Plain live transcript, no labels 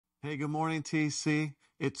Hey, good morning, TC.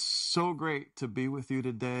 It's so great to be with you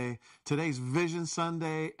today. Today's Vision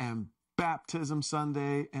Sunday and Baptism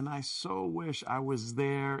Sunday, and I so wish I was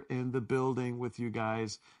there in the building with you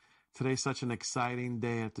guys. Today's such an exciting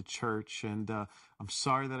day at the church, and I'm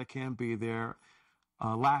sorry that I can't be there.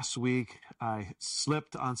 Last week, I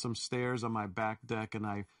slipped on some stairs on my back deck, and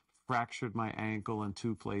I fractured my ankle in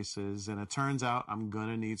two places, and it turns out I'm going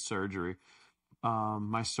to need surgery.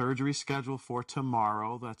 My surgery scheduled for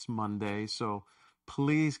tomorrow. That's Monday. So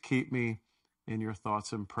please keep me in your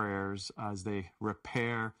thoughts and prayers as they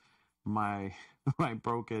repair my my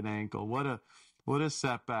broken ankle. What a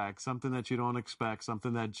setback, something that you don't expect,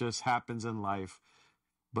 something that just happens in life.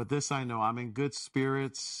 But this I know, I'm in good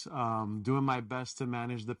spirits, doing my best to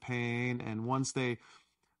manage the pain. And once they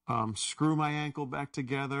screw my ankle back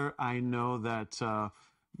together, I know that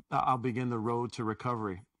I'll begin the road to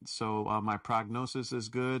recovery. So my prognosis is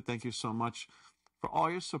good. Thank you so much for all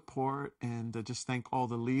your support, and just thank all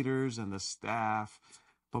the leaders and the staff.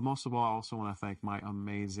 But most of all, I also want to thank my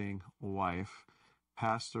amazing wife.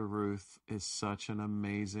 Pastor Ruth is such an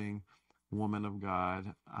amazing woman of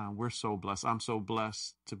God. We're so blessed. I'm so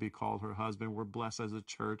blessed to be called her husband. We're blessed as a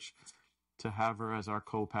church to have her as our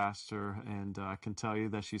co-pastor, and I can tell you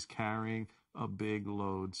that she's carrying a big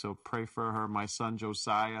load. So pray for her. My son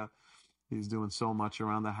Josiah, he's doing so much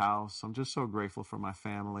around the house. I'm just so grateful for my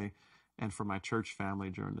family and for my church family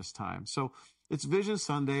during this time. So it's Vision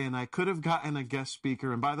Sunday, and I could have gotten a guest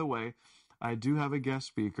speaker. And by the way, I do have a guest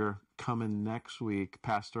speaker coming next week.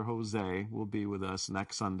 Pastor Jose will be with us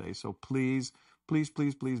next Sunday. So please, please,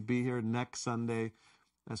 please, please be here next Sunday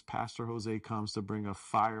as Pastor Jose comes to bring a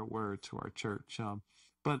fire word to our church.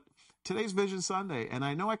 But today's Vision Sunday, and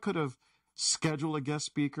I know I could have scheduled a guest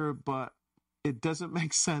speaker, but it doesn't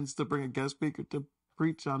make sense to bring a guest speaker to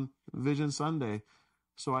preach on Vision Sunday.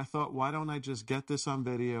 So I thought, why don't I just get this on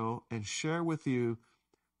video and share with you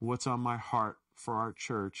what's on my heart for our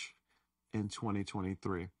church in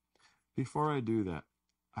 2023. Before I do that,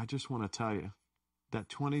 I just want to tell you that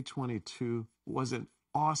 2022 was an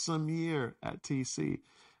awesome year at TC.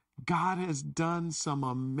 God has done some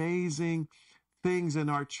amazing things in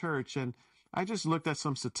our church, and I just looked at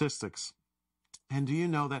some statistics. And do you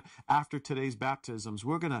know that after today's baptisms,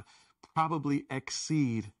 we're going to probably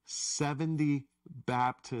exceed 70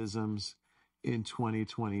 baptisms in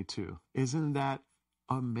 2022? Isn't that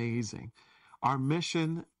amazing? Our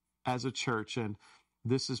mission as a church, and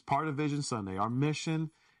this is part of Vision Sunday, our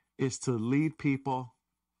mission is to lead people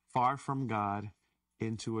far from God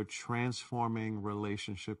into a transforming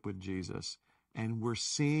relationship with Jesus. And we're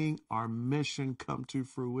seeing our mission come to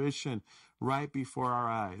fruition right before our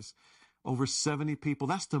eyes. Over 70 people.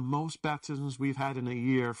 That's the most baptisms we've had in a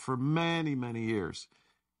year for many, many years.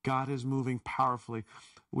 God is moving powerfully.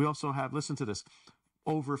 We also have, listen to this,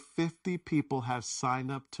 over 50 people have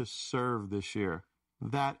signed up to serve this year.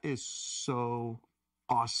 That is so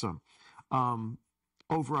awesome.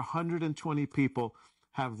 Over 120 people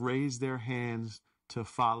have raised their hands to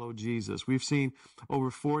follow Jesus. We've seen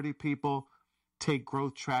over 40 people take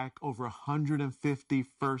Growth Track, over 150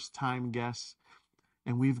 first-time guests,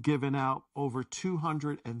 and we've given out over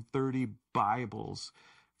 230 Bibles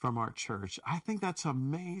from our church. I think that's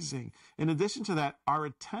amazing. In addition to that, our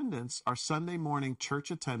attendance, our Sunday morning church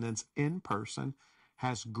attendance in person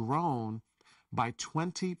has grown by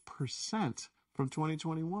 20% from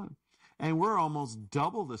 2021. And we're almost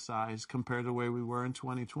double the size compared to the way we were in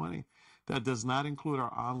 2020. That does not include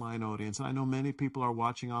our online audience. And I know many people are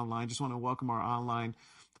watching online. Just want to welcome our online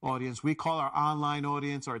audience. We call our online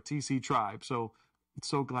audience our TC tribe. So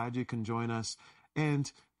glad you can join us.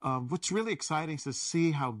 And what's really exciting is to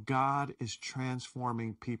see how God is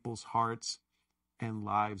transforming people's hearts and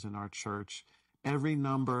lives in our church. Every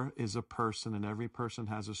number is a person, and every person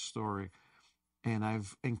has a story. And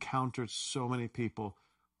I've encountered so many people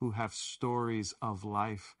who have stories of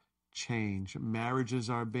life change. Marriages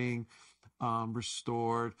are being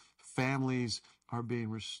restored. Families are being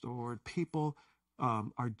restored. People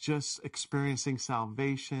are just experiencing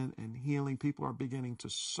salvation and healing. People are beginning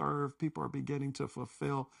to serve. People are beginning to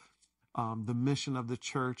fulfill the mission of the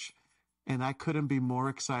church. And I couldn't be more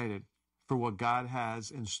excited for what God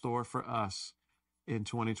has in store for us in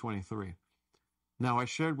 2023. Now, I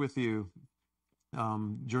shared with you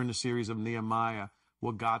during the series of Nehemiah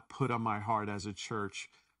what God put on my heart as a church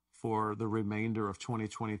for the remainder of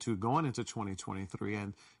 2022, going into 2023.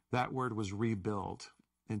 And that word was rebuild.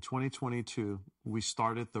 In 2022, we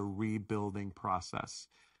started the rebuilding process.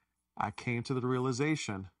 I came to the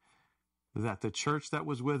realization that the church that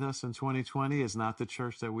was with us in 2020 is not the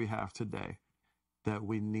church that we have today, that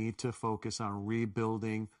we need to focus on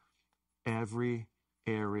rebuilding every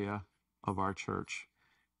area of our church.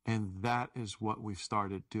 And that is what we've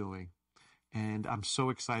started doing. And I'm so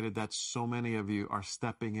excited that so many of you are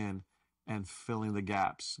stepping in and filling the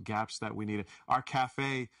gaps that we needed. Our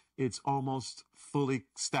cafe, it's almost fully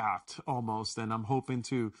staffed, almost. And I'm hoping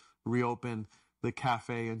to reopen the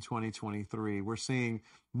cafe in 2023. We're seeing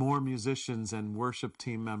more musicians and worship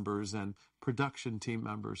team members and production team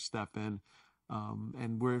members step in.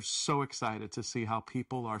 And we're so excited to see how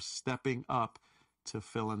people are stepping up to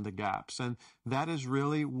fill in the gaps. And that is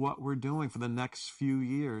really what we're doing for the next few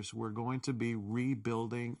years. We're going to be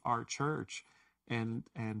rebuilding our church and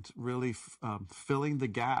really filling the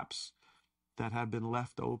gaps that have been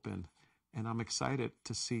left open. And I'm excited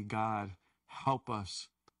to see God help us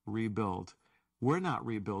rebuild. We're not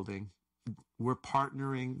rebuilding. We're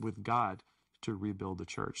partnering with God to rebuild the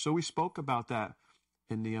church. So we spoke about that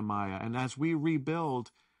in Nehemiah. And as we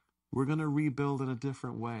rebuild, we're going to rebuild in a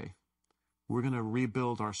different way. We're going to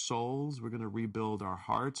rebuild our souls. We're going to rebuild our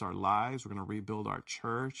hearts, our lives. We're going to rebuild our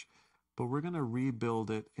church, but we're going to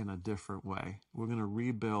rebuild it in a different way. We're going to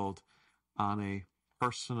rebuild on a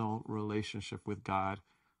personal relationship with God.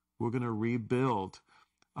 We're going to rebuild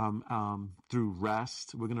through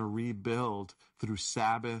rest. We're going to rebuild through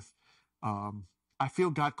Sabbath. I feel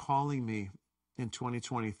God calling me in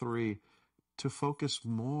 2023 to focus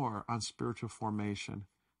more on spiritual formation,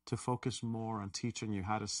 to focus more on teaching you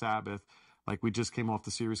how to Sabbath. Like we just came off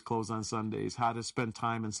the series Close on Sundays, how to spend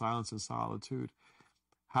time in silence and solitude,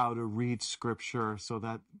 how to read scripture so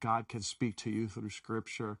that God can speak to you through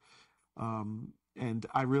scripture. And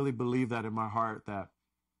I really believe that in my heart, that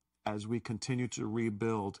as we continue to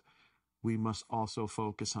rebuild, we must also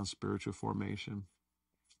focus on spiritual formation.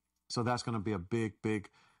 So that's going to be a big, big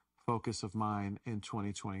focus of mine in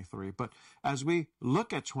 2023. But as we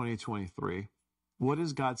look at 2023, what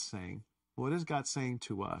is God saying? What is God saying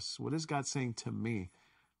to us? What is God saying to me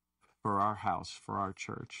for our house, for our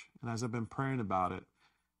church? And as I've been praying about it,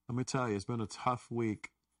 let me tell you, it's been a tough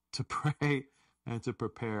week to pray and to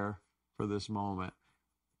prepare for this moment.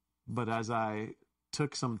 But as I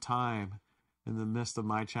took some time in the midst of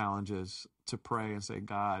my challenges to pray and say,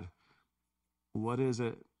 God, what is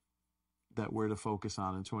it that we're to focus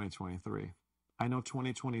on in 2023? I know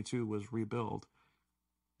 2022 was rebuild,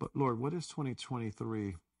 but Lord, what is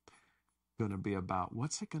 2023 going to be about?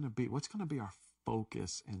 What's it going to be? What's going to be our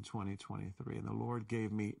focus in 2023? And the Lord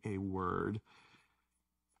gave me a word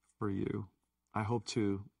for you. I hope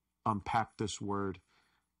to unpack this word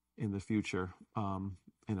in the future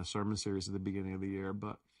in a sermon series at the beginning of the year.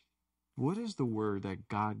 But what is the word that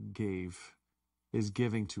God is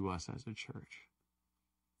giving to us as a church?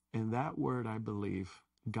 And that word, I believe,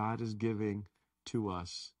 God is giving to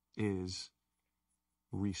us is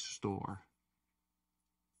restore.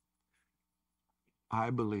 I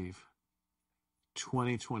believe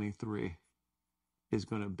 2023 is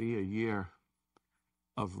going to be a year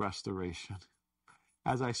of restoration.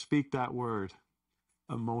 As I speak that word,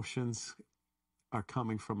 emotions are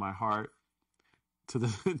coming from my heart to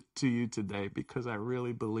you today, because I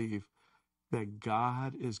really believe that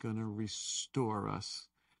God is going to restore us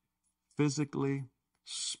physically,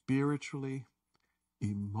 spiritually,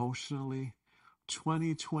 emotionally.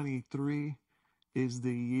 2023 is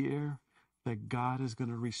the year that God is going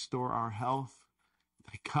to restore our health,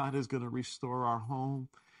 that God is going to restore our home,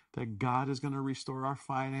 that God is going to restore our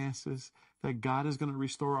finances, that God is going to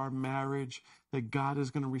restore our marriage, that God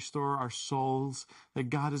is going to restore our souls, that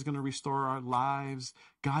God is going to restore our lives,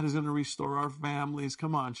 God is going to restore our families.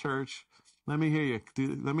 Come on, church. Let me hear you.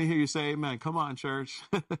 Let me hear you say amen. Come on, church.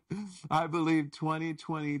 I believe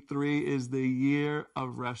 2023 is the year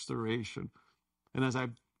of restoration. And as I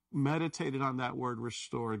meditated on that word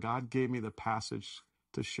restore, God gave me the passage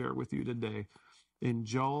to share with you today in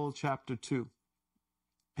Joel chapter 2.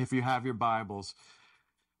 If you have your Bibles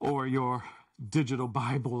or your digital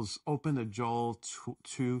Bibles, open to Joel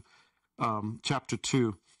 2, chapter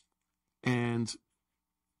 2. And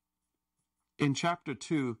in chapter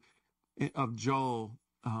 2 of Joel,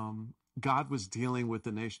 God was dealing with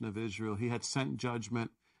the nation of Israel. He had sent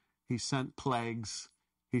judgment. He sent plagues.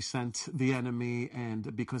 He sent the enemy,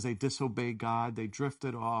 and because they disobeyed God, they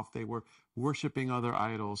drifted off. They were worshiping other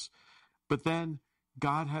idols. But then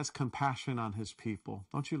God has compassion on his people.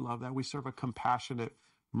 Don't you love that? We serve a compassionate,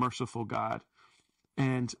 merciful God.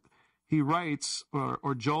 And he writes,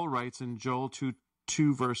 or Joel writes in Joel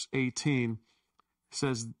 2 verse 18,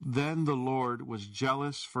 says, "Then the Lord was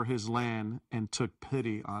jealous for his land and took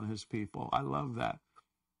pity on his people." I love that.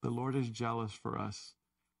 The Lord is jealous for us.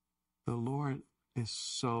 The Lord is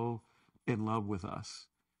so in love with us.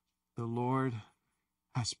 The Lord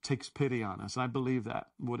takes pity on us. I believe that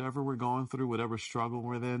whatever we're going through, whatever struggle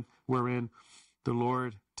we're in, the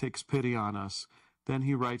Lord takes pity on us. Then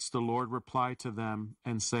he writes, the Lord replied to them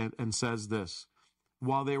and says this,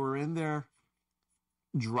 while they were in their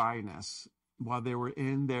dryness, while they were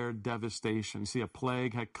in their devastation. See, a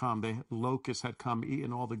plague had come. Locusts had come,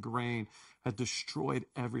 eaten all the grain, had destroyed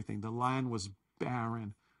everything. The land was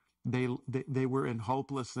barren. They were in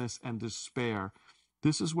hopelessness and despair.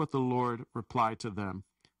 This is what the Lord replied to them.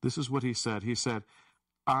 This is what he said. He said,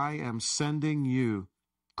 I am sending you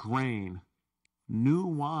grain, new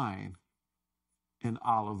wine, and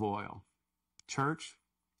olive oil. Church,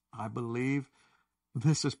 I believe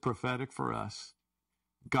this is prophetic for us.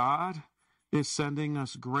 God is sending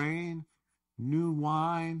us grain, new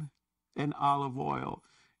wine, and olive oil.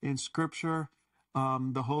 In Scripture,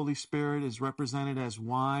 the Holy Spirit is represented as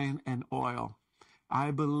wine and oil.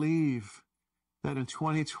 I believe that in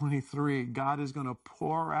 2023, God is going to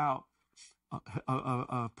pour out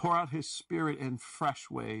His Spirit in fresh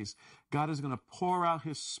ways. God is going to pour out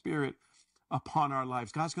His Spirit upon our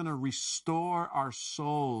lives. God's going to restore our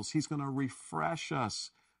souls. He's going to refresh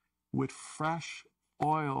us with fresh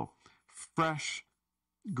oil, fresh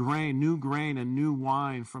grain, and new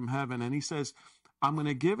wine from heaven. And he says, I'm going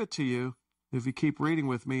to give it to you. If you keep reading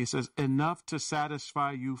with me, he says, enough to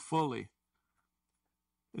satisfy you fully.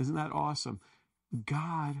 Isn't that awesome?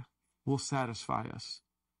 God will satisfy us.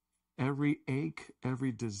 Every ache,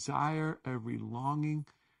 every desire, every longing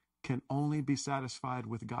can only be satisfied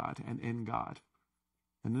with God and in God.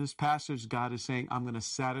 And in this passage, God is saying, I'm going to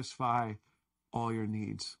satisfy all your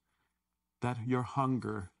needs. That your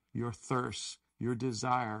hunger, your thirst, your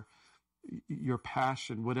desire, your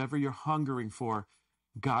passion, whatever you're hungering for,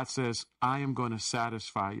 God says, I am going to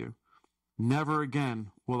satisfy you. Never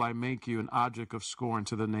again will I make you an object of scorn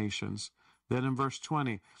to the nations. Then in verse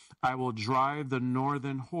 20, I will drive the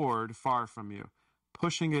northern horde far from you,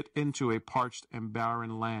 pushing it into a parched and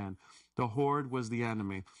barren land. The horde was the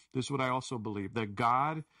enemy. This is what I also believe, that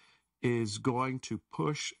God is going to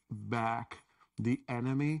push back the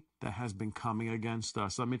enemy that has been coming against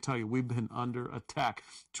us. Let me tell you, we've been under attack.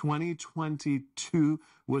 2022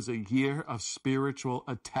 was a year of spiritual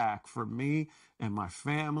attack for me and my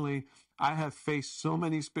family. I have faced so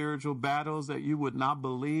many spiritual battles that you would not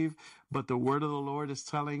believe, but the word of the Lord is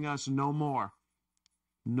telling us no more.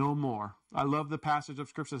 No more. I love the passage of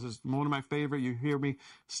Scripture. This is one of my favorite. You hear me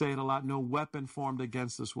say it a lot. No weapon formed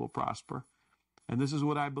against us will prosper. And this is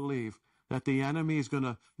what I believe, that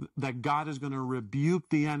that God is going to rebuke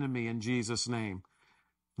the enemy in Jesus' name.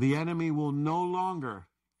 The enemy will no longer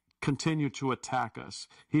continue to attack us.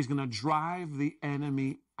 He's going to drive the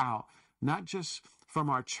enemy out, not just from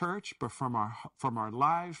our church, but from our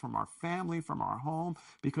lives, from our family, from our home.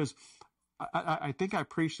 Because I think I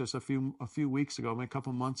preached this a few weeks ago, maybe a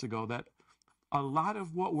couple months ago, that a lot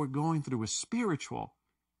of what we're going through is spiritual.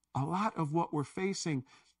 A lot of what we're facing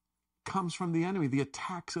comes from the enemy, the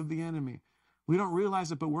attacks of the enemy. We don't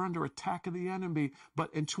realize it, but we're under attack of the enemy.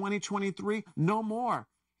 But in 2023, no more.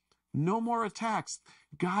 No more attacks.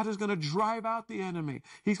 God is going to drive out the enemy.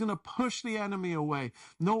 He's going to push the enemy away.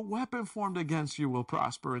 No weapon formed against you will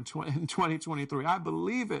prosper in 2023. I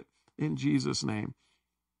believe it in Jesus' name.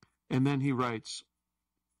 And then he writes,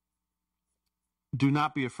 do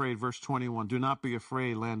not be afraid, verse 21, do not be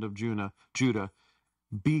afraid, land of Judah.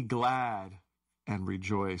 Be glad and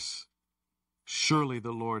rejoice. Surely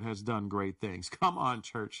the Lord has done great things. Come on,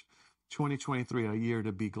 church. 2023, a year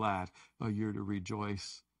to be glad, a year to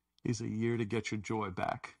rejoice. It's a year to get your joy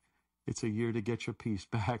back. It's a year to get your peace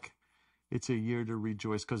back. It's a year to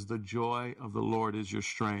rejoice because the joy of the Lord is your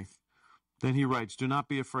strength. Then he writes, do not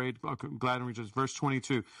be afraid, glad and rejoice. Verse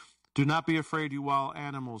 22, do not be afraid, you wild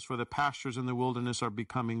animals, for the pastures in the wilderness are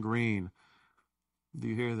becoming green. Do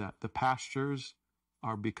you hear that? The pastures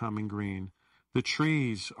are becoming green. The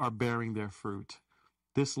trees are bearing their fruit.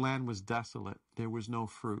 This land was desolate. There was no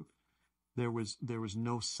fruit. There was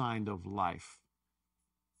no sign of life.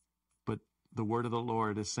 But the word of the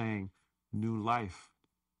Lord is saying new life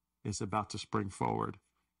is about to spring forward.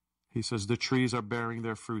 He says the trees are bearing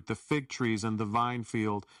their fruit, the fig trees and the vine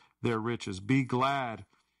field, their riches. Be glad,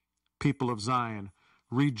 people of Zion.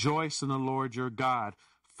 Rejoice in the Lord your God,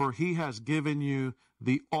 for he has given you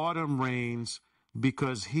the autumn rains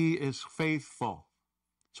because he is faithful.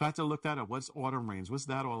 So I had to look that up. What's autumn rains? What's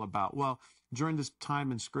that all about? Well, during this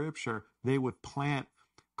time in Scripture, they would plant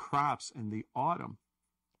crops in the autumn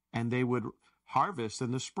and they would harvest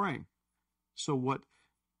in the spring. So what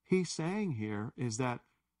he's saying here is that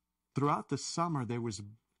throughout the summer, there was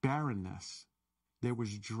barrenness. There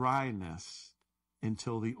was dryness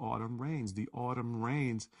until the autumn rains. The autumn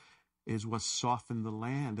rains is what softened the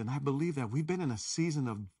land. And I believe that we've been in a season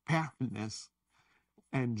of barrenness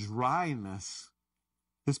and dryness.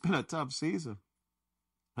 It's been a tough season,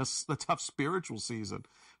 a tough spiritual season,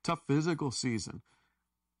 tough physical season.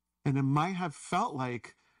 And it might have felt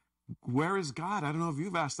like, where is God? I don't know if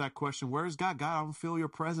you've asked that question. Where is God? God, I don't feel your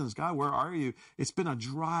presence. God, where are you? It's been a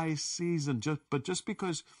dry season. But just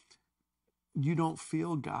because you don't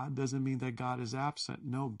feel God doesn't mean that God is absent.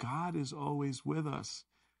 No, God is always with us.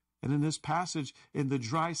 And in this passage, in the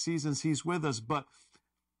dry seasons, he's with us. But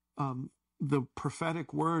the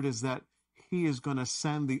prophetic word is that he is going to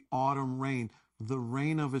send the autumn rain, the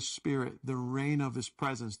rain of his spirit, the rain of his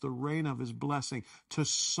presence, the rain of his blessing to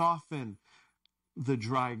soften the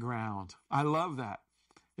dry ground. I love that.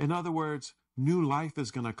 In other words, new life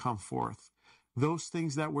is going to come forth. Those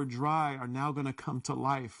things that were dry are now going to come to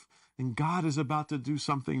life. And God is about to do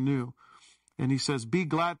something new. And he says, be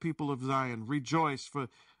glad, people of Zion, rejoice,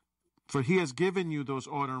 for he has given you those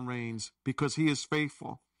autumn rains because he is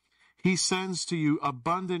faithful. He sends to you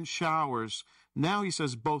abundant showers. Now he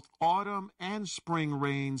says both autumn and spring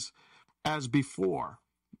rains as before.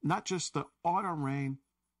 Not just the autumn rain,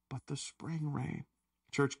 but the spring rain.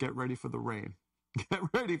 Church, get ready for the rain. Get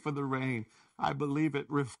ready for the rain. I believe it.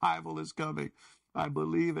 Revival is coming. I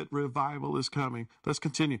believe it. Revival is coming. Let's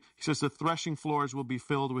continue. He says the threshing floors will be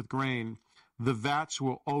filled with grain. The vats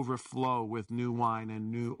will overflow with new wine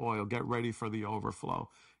and new oil. Get ready for the overflow.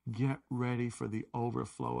 Get ready for the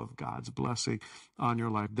overflow of God's blessing on your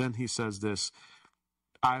life. Then he says this,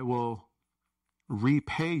 I will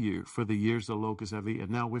repay you for the years the locusts have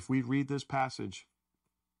eaten. Now, if we read this passage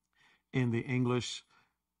in the English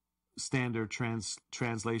Standard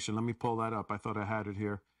Translation, let me pull that up. I thought I had it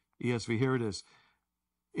here. ESV, here it is.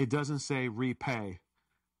 It doesn't say repay.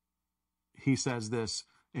 He says this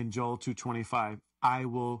in Joel 2:25, I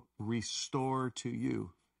will restore to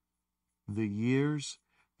you the years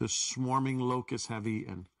the swarming locusts have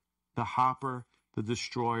eaten, the hopper, the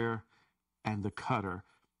destroyer, and the cutter.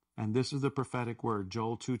 And this is the prophetic word,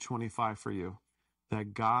 Joel 2:25 for you,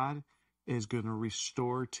 that God is going to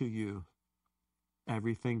restore to you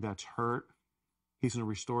everything that's hurt. He's going to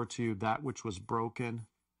restore to you that which was broken,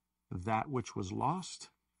 that which was lost,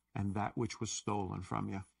 and that which was stolen from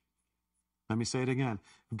you. Let me say it again.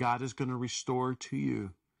 God is going to restore to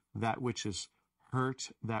you that which is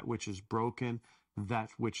hurt, that which is broken,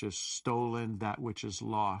 that which is stolen, that which is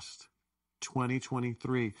lost.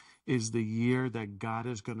 2023 is the year that God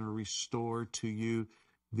is going to restore to you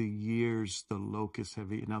the years the locusts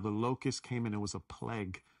have eaten. Now, the locust came and it was a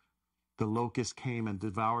plague. The locust came and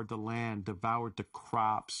devoured the land, devoured the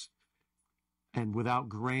crops. And without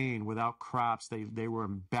grain, without crops, they were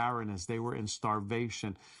in barrenness. They were in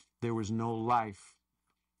starvation. There was no life.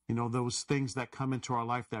 You know, those things that come into our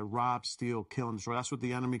life that rob, steal, kill, and destroy. That's what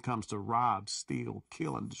the enemy comes to, rob, steal,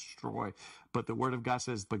 kill, and destroy. But the word of God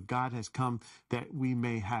says, but God has come that we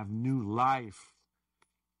may have new life.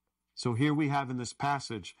 So here we have in this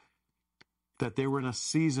passage that they were in a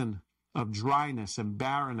season of dryness and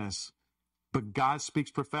barrenness. But God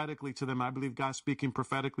speaks prophetically to them. I believe God's speaking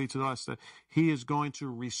prophetically to us that he is going to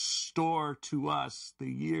restore to us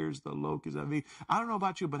the years the locusts have eaten. I don't know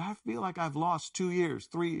about you, but I feel like I've lost 2 years,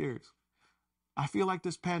 3 years. I feel like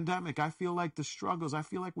this pandemic, I feel like the struggles, I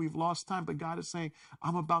feel like we've lost time. But God is saying,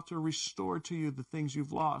 I'm about to restore to you the things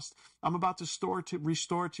you've lost. I'm about to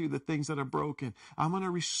restore to you the things that are broken. I'm going to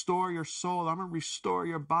restore your soul. I'm going to restore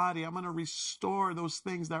your body. I'm going to restore those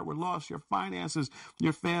things that were lost, your finances,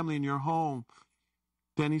 your family, and your home.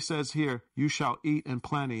 Then he says here, you shall eat in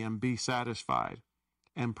plenty and be satisfied,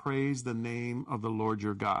 and praise the name of the Lord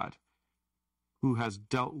your God, who has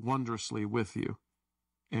dealt wondrously with you.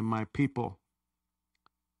 And my people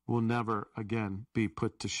will never again be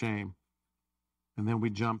put to shame. And then we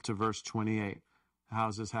jump to verse 28. How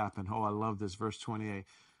does this happen? Oh, I love this. Verse 28.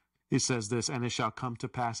 It says this, and it shall come to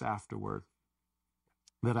pass afterward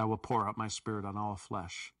that I will pour out my spirit on all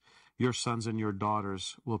flesh. Your sons and your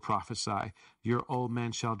daughters will prophesy. Your old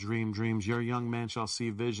men shall dream dreams. Your young men shall see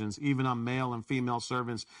visions. Even on male and female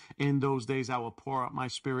servants, in those days I will pour out my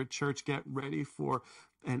spirit. Church, get ready for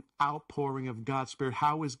an outpouring of God's spirit.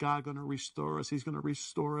 How is God going to restore us? He's going to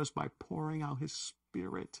restore us by pouring out his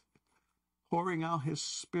spirit. Pouring out his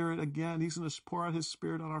spirit again. He's going to pour out his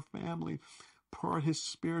spirit on our family. Pour out his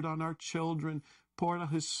spirit on our children. Pour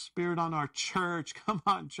out his spirit on our church. Come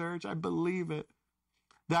on, church. I believe it.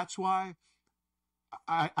 That's why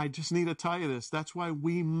I just need to tell you this. That's why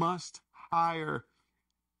we must hire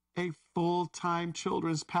a full-time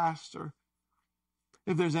children's pastor.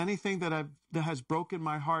 If there's anything that has broken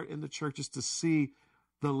my heart in the church is to see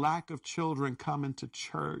the lack of children come into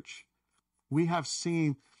church. We have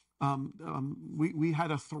seen We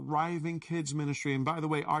had a thriving kids ministry. And by the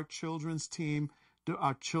way, our children's team,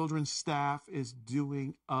 our children's staff is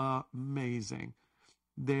doing amazing.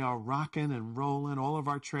 They are rocking and rolling, all of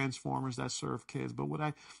our transformers that serve kids. But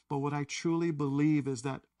what I truly believe is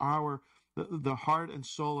that the heart and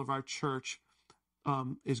soul of our church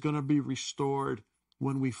is going to be restored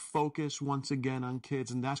when we focus once again on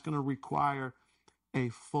kids. And that's going to require a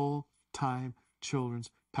full-time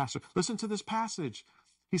children's pastor. Listen to this passage.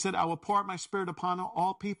 He said, I will pour out my spirit upon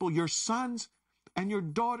all people. Your sons and your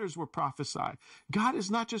daughters will prophesy. God is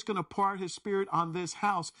not just going to pour out his spirit on this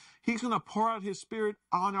house. He's going to pour out his spirit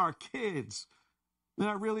on our kids. And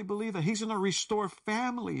I really believe that. He's going to restore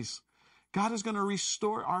families. God is going to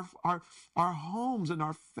restore our homes and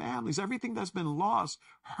our families. Everything that's been lost,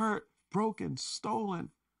 hurt, broken, stolen.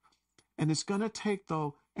 And it's going to take,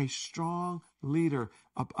 though, a strong leader,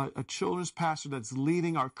 a children's pastor that's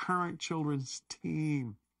leading our current children's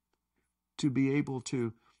team to be able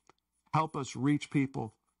to help us reach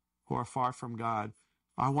people who are far from God.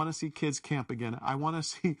 I want to see kids camp again. I want to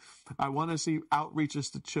see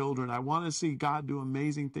outreaches to children. I want to see God do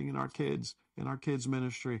amazing thing in our kids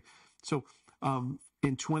ministry. So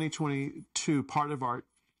in 2022, part of our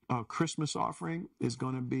Christmas offering is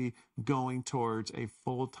going to be going towards a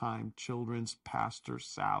full-time children's pastor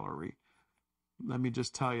salary. Let me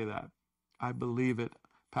just tell you that. I believe it.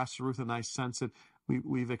 Pastor Ruth and I sense it.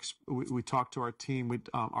 We talked to our team,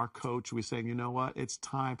 our coach. We saying, you know what? It's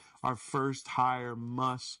time. Our first hire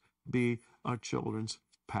must be a children's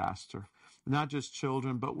pastor. Not just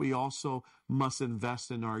children, but we also must invest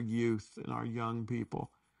in our youth and our young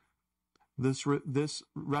people. This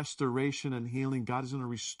restoration and healing, God is going to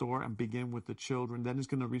restore and begin with the children. Then he's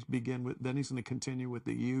going to continue with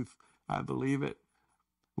the youth. I believe it.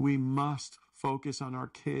 We must focus on our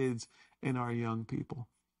kids and our young people.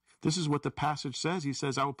 This is what the passage says. He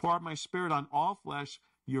says, I will pour out my spirit on all flesh.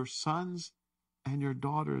 Your sons and your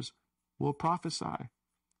daughters will prophesy.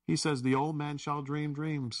 He says, the old man shall dream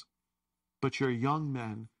dreams, but your young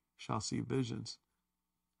men shall see visions.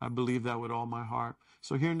 I believe that with all my heart.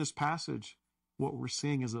 So here in this passage, what we're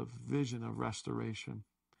seeing is a vision of restoration.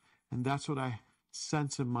 And that's what I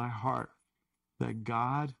sense in my heart, that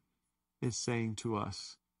God is saying to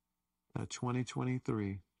us that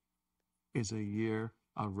 2023 is a year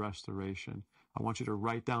of restoration. I want you to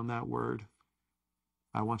write down that word.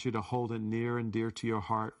 I want you to hold it near and dear to your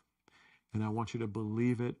heart. And I want you to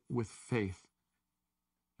believe it with faith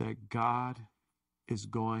that God is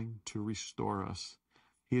going to restore us.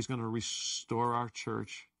 He is going to restore our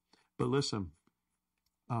church. But listen,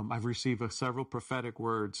 I've received several prophetic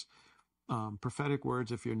words. Prophetic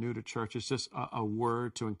words, if you're new to church, it's just a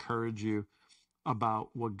word to encourage you about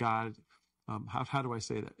what God, how do I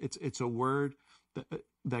say that? It's a word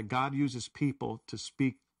that God uses people to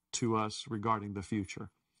speak to us regarding the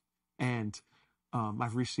future. And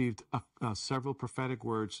I've received several prophetic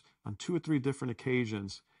words on 2 or 3 different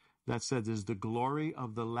occasions that said, is the glory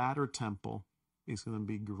of the latter temple is going to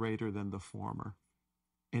be greater than the former.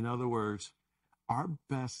 In other words, our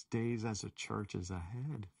best days as a church is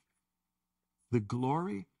ahead. The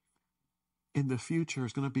glory in the future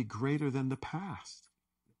is going to be greater than the past.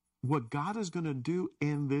 What God is going to do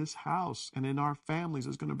in this house and in our families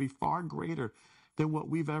is going to be far greater than what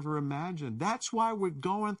we've ever imagined. That's why we're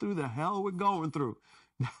going through the hell we're going through.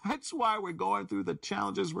 That's why we're going through the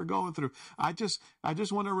challenges we're going through. I just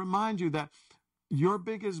want to remind you that your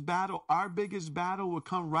biggest battle, our biggest battle will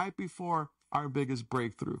come right before our biggest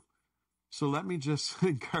breakthrough. So let me just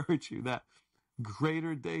encourage you that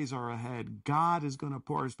greater days are ahead. God is going to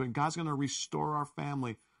pour his spirit. God's going to restore our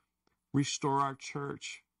family, restore our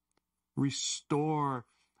church, restore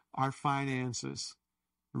our finances,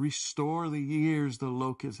 restore the years the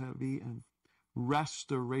locusts have eaten.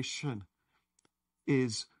 Restoration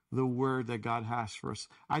is the word that God has for us.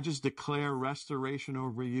 I just declare restoration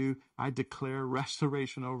over you. I declare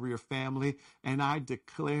restoration over your family. And I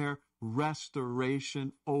declare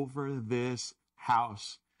restoration over this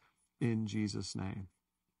house in Jesus' name.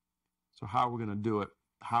 So how are we going to do it?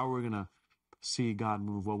 How are we going to see God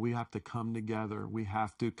move? Well, we have to come together. We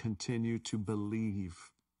have to continue to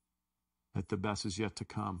believe that the best is yet to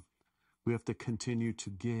come. We have to continue to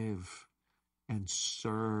give and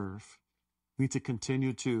serve. We need to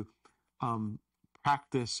continue to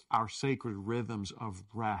practice our sacred rhythms of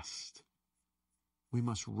rest. We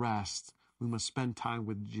must rest. We must spend time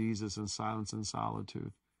with Jesus in silence and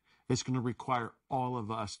solitude. It's going to require all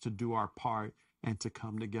of us to do our part and to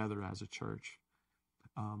come together as a church.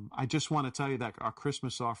 I just want to tell you that our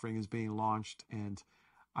Christmas offering is being launched, and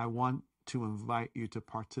I want to invite you to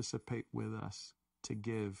participate with us, to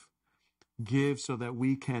give. Give so that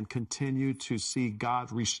we can continue to see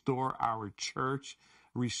God restore our church,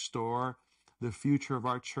 restore the future of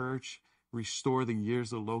our church, restore the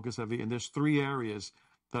years the locusts have eaten. And there's 3 areas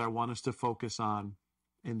that I want us to focus on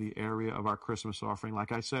in the area of our Christmas offering.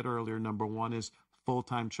 Like I said earlier, number 1 is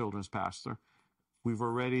full-time children's pastor. We've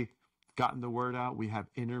already gotten the word out. We have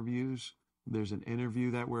interviews. There's an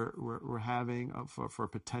interview that we're having for a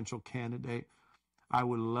potential candidate. I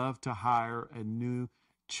would love to hire a new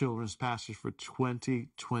children's pastor for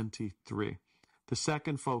 2023. The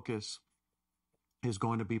second focus is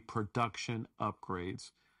going to be production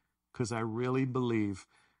upgrades, because I really believe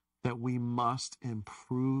that we must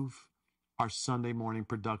improve our Sunday morning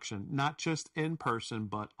production, not just in person,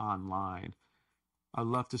 but online. I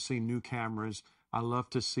love to see new cameras. I love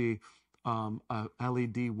to see a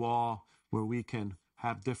LED wall where we can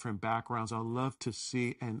have different backgrounds. I love to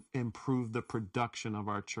see and improve the production of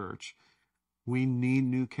our church. We need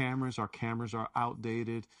new cameras. Our cameras are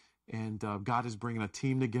outdated, and God is bringing a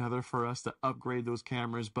team together for us to upgrade those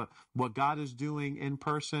cameras. But what God is doing in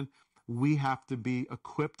person, we have to be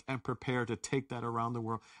equipped and prepared to take that around the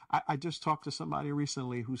world. I just talked to somebody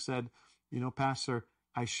recently who said, Pastor,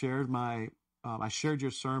 I shared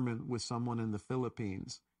your sermon with someone in the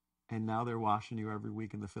Philippines, and now they're watching you every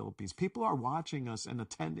week in the Philippines. People are watching us and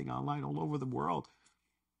attending online all over the world.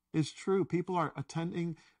 It's true. People are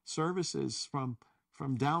attending services from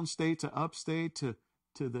downstate to upstate to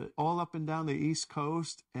the all up and down the East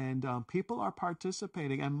Coast, and people are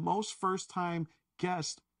participating. And most first-time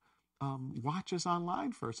guests watch us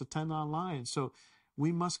online first, attend online. So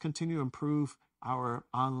we must continue to improve our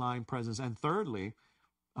online presence. And thirdly,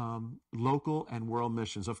 local and world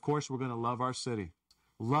missions. Of course, we're going to love our city.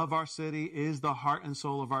 Love Our City is the heart and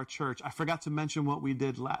soul of our church. I forgot to mention what we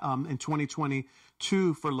did in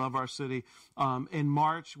 2022 for Love Our City. In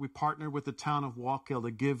March, we partnered with the town of Wallkill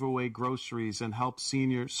to give away groceries and help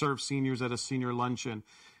serve seniors at a senior luncheon.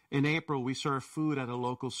 In April, we served food at a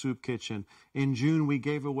local soup kitchen. In June, we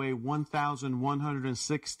gave away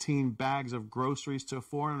 1,116 bags of groceries to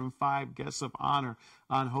 405 guests of honor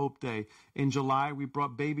on Hope Day. In July, we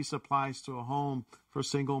brought baby supplies to a home for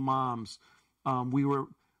single moms. We were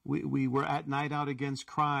at Night Out Against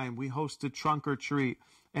Crime. We hosted Trunk or Treat.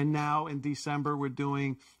 And now in December, we're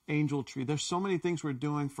doing Angel Tree. There's so many things we're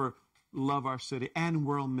doing for Love Our City and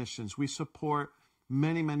World Missions. We support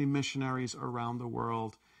many, many missionaries around the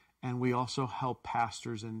world. And we also help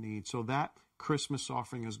pastors in need. So that Christmas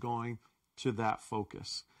offering is going to that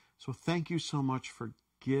focus. So thank you so much for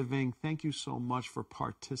giving. Thank you so much for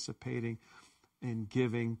participating in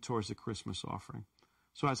giving towards the Christmas offering.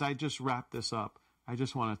 So as I just wrap this up, I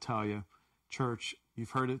just want to tell you, church,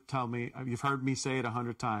 you've heard me say it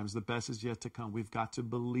 100 times, the best is yet to come. We've got to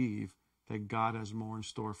believe that God has more in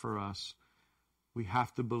store for us. We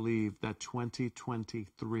have to believe that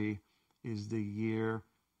 2023 is the year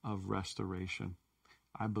of restoration.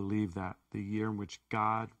 I believe that, the year in which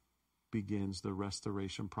God begins the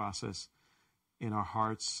restoration process in our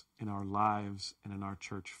hearts, in our lives, and in our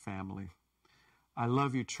church family. I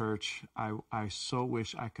love you, church. I so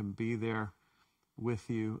wish I can be there with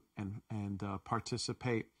you and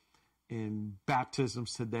participate in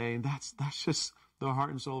baptisms today. And that's just the heart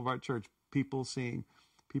and soul of our church. People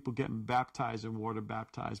getting baptized and water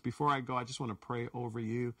baptized. Before I go, I just want to pray over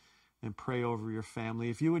you and pray over your family.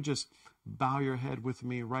 If you would just bow your head with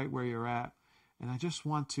me right where you're at. And I just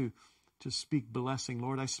want to speak blessing.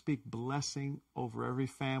 Lord, I speak blessing over every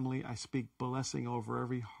family. I speak blessing over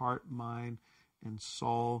every heart, mind, and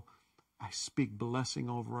soul. I speak blessing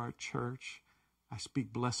over our church. I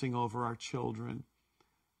speak blessing over our children.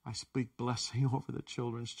 I speak blessing over the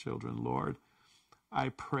children's children. Lord, I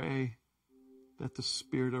pray that the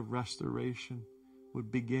spirit of restoration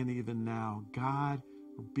would begin even now. God,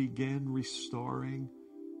 begin restoring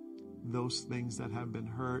those things that have been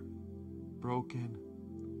hurt, broken,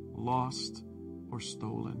 lost, or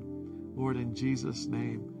stolen. Lord, in Jesus'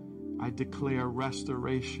 name, I declare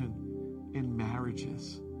restoration in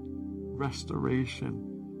marriages, restoration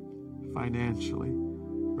financially,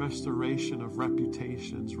 restoration of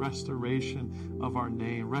reputations, restoration of our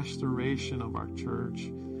name, restoration of our church.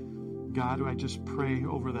 God, I just pray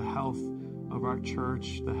over the health of our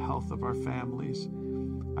church, the health of our families.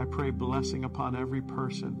 I pray blessing upon every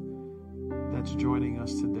person that's joining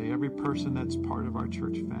us today, every person that's part of our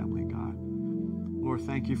church family, God. Lord,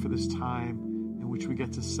 thank you for this time in which we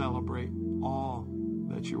get to celebrate all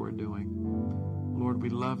that you are doing. Lord, we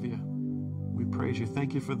love you. We praise you.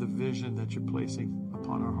 Thank you for the vision that you're placing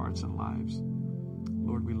upon our hearts and lives.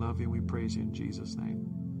 Lord, we love you and we praise you in Jesus' name.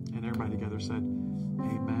 And everybody together said,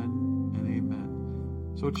 amen and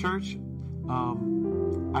amen. So church,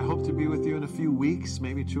 I hope to be with you in a few weeks,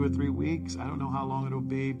 maybe 2 or 3 weeks. I don't know how long it'll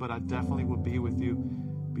be, but I definitely will be with you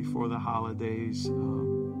before the holidays.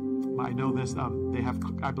 I know this.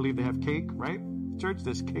 I believe they have cake, right? Church,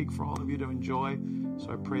 there's cake for all of you to enjoy.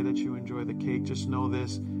 So I pray that you enjoy the cake. Just know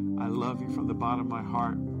this. I love you from the bottom of my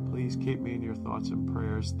heart. Please keep me in your thoughts and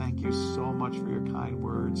prayers. Thank you so much for your kind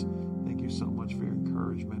words. Thank you so much for your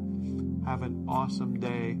encouragement. Have an awesome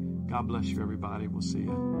day. God bless you, everybody. We'll see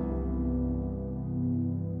you.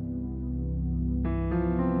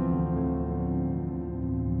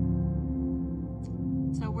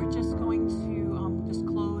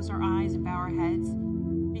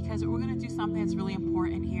 Because we're going to do something that's really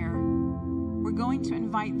important here. We're going to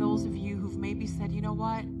invite those of you who've maybe said, you know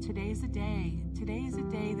what, today's a day. Today is a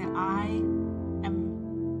day that I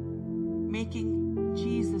am making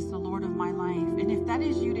Jesus the Lord of my life. And if that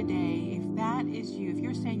is you today, if that is you, if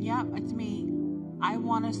you're saying, yep, it's me, I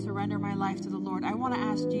want to surrender my life to the Lord. I want to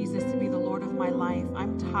ask Jesus to be the Lord of my life.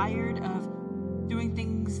 I'm tired of doing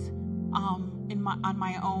things on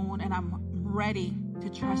my own, and I'm ready to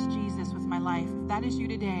trust Jesus with my life. If that is you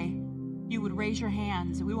today, you would raise your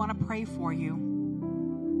hands. We want to pray for you.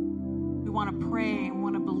 We want to pray and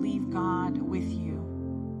want to believe God with you.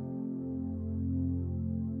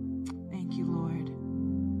 Thank you, Lord.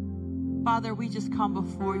 Father, we just come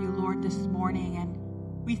before you, Lord, this morning, and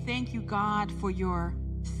we thank you, God, for your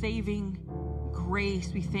saving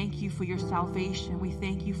grace. We thank you for your salvation. We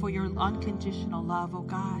thank you for your unconditional love, oh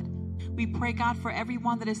God. We pray, God, for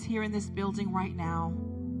everyone that is here in this building right now.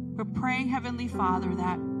 We're praying, Heavenly Father,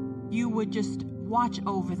 that you would just watch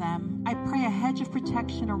over them. I pray a hedge of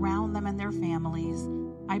protection around them and their families.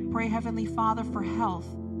 I pray, Heavenly Father, for health.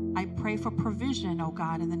 I pray for provision, oh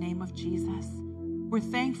God, in the name of Jesus. We're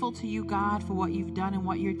thankful to you, God, for what you've done and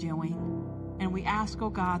what you're doing. And we ask, oh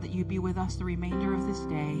God, that you be with us the remainder of this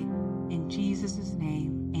day. In Jesus'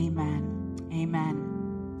 name, amen. Amen.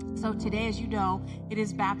 So today, as you know, it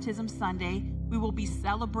is Baptism Sunday. We will be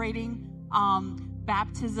celebrating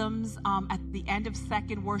baptisms at the end of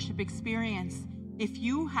Second Worship Experience. If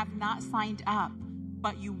you have not signed up,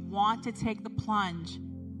 but you want to take the plunge,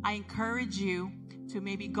 I encourage you to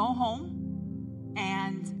maybe go home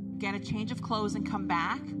and get a change of clothes and come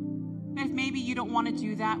back. And if maybe you don't want to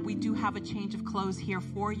do that, we do have a change of clothes here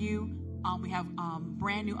for you. We have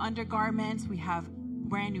brand new undergarments. We have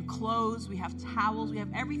brand new clothes, we have towels, we have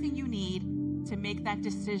everything you need to make that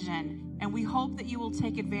decision. And we hope that you will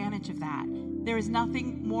take advantage of that. There is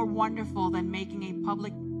nothing more wonderful than making a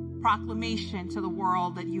public proclamation to the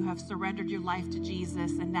world that you have surrendered your life to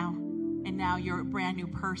Jesus and now you're a brand new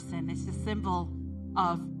person. It's a symbol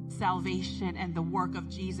of salvation and the work of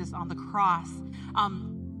Jesus on the cross.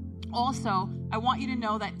 Also, I want you to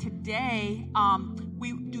know that today,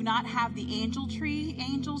 we do not have the angel tree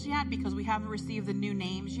angels yet because we haven't received the new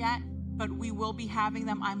names yet, but we will be having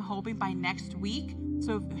them, I'm hoping, by next week.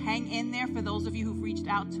 So hang in there for those of you who've reached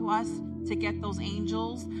out to us to get those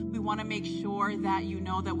angels. We want to make sure that you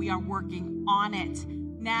know that we are working on it.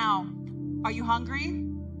 Now, are you hungry?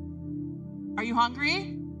 Are you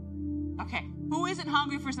hungry? Okay. Who isn't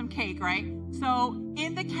hungry for some cake, right? So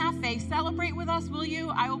in the cafe, celebrate with us, will you?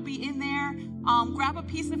 I will be in there. Grab a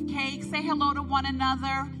piece of cake, say hello to one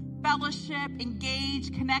another, fellowship,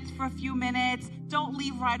 engage, connect for a few minutes. Don't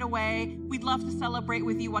leave right away. We'd love to celebrate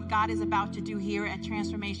with you what God is about to do here at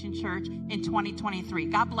Transformation Church in 2023.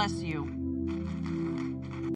 God bless you.